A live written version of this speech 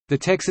The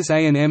Texas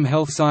A&M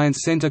Health Science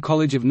Center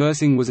College of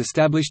Nursing was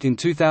established in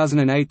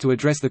 2008 to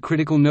address the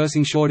critical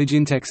nursing shortage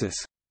in Texas.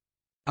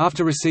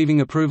 After receiving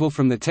approval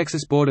from the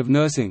Texas Board of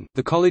Nursing,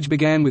 the college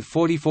began with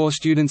 44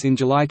 students in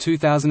July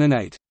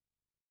 2008.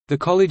 The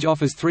college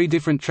offers 3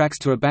 different tracks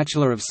to a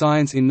Bachelor of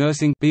Science in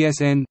Nursing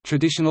 (BSN),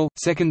 traditional,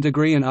 second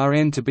degree and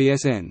RN to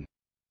BSN.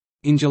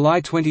 In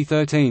July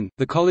 2013,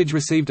 the college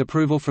received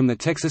approval from the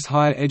Texas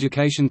Higher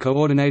Education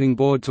Coordinating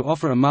Board to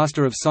offer a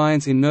Master of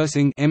Science in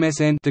Nursing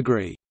 (MSN)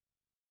 degree.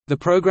 The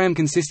program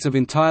consists of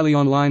entirely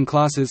online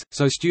classes,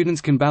 so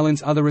students can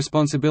balance other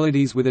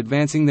responsibilities with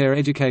advancing their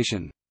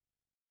education.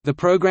 The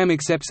program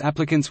accepts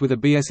applicants with a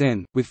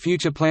BSN, with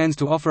future plans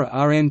to offer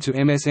a RN to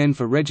MSN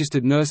for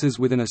registered nurses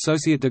with an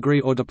associate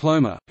degree or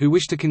diploma, who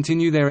wish to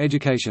continue their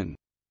education.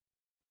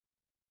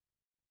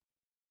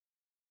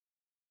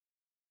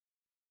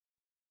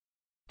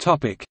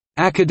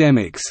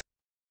 Academics.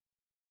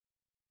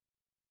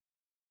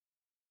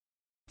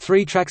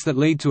 3 tracks that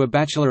lead to a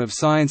Bachelor of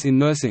Science in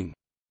Nursing: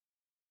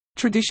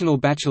 Traditional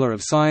Bachelor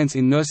of Science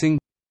in Nursing,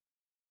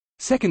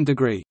 Second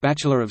degree,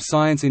 Bachelor of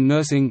Science in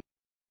Nursing,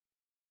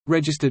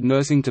 Registered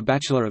Nursing to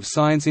Bachelor of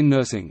Science in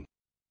Nursing.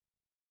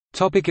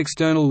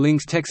 External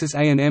links: Texas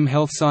A&M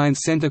Health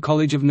Science Center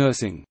College of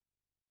Nursing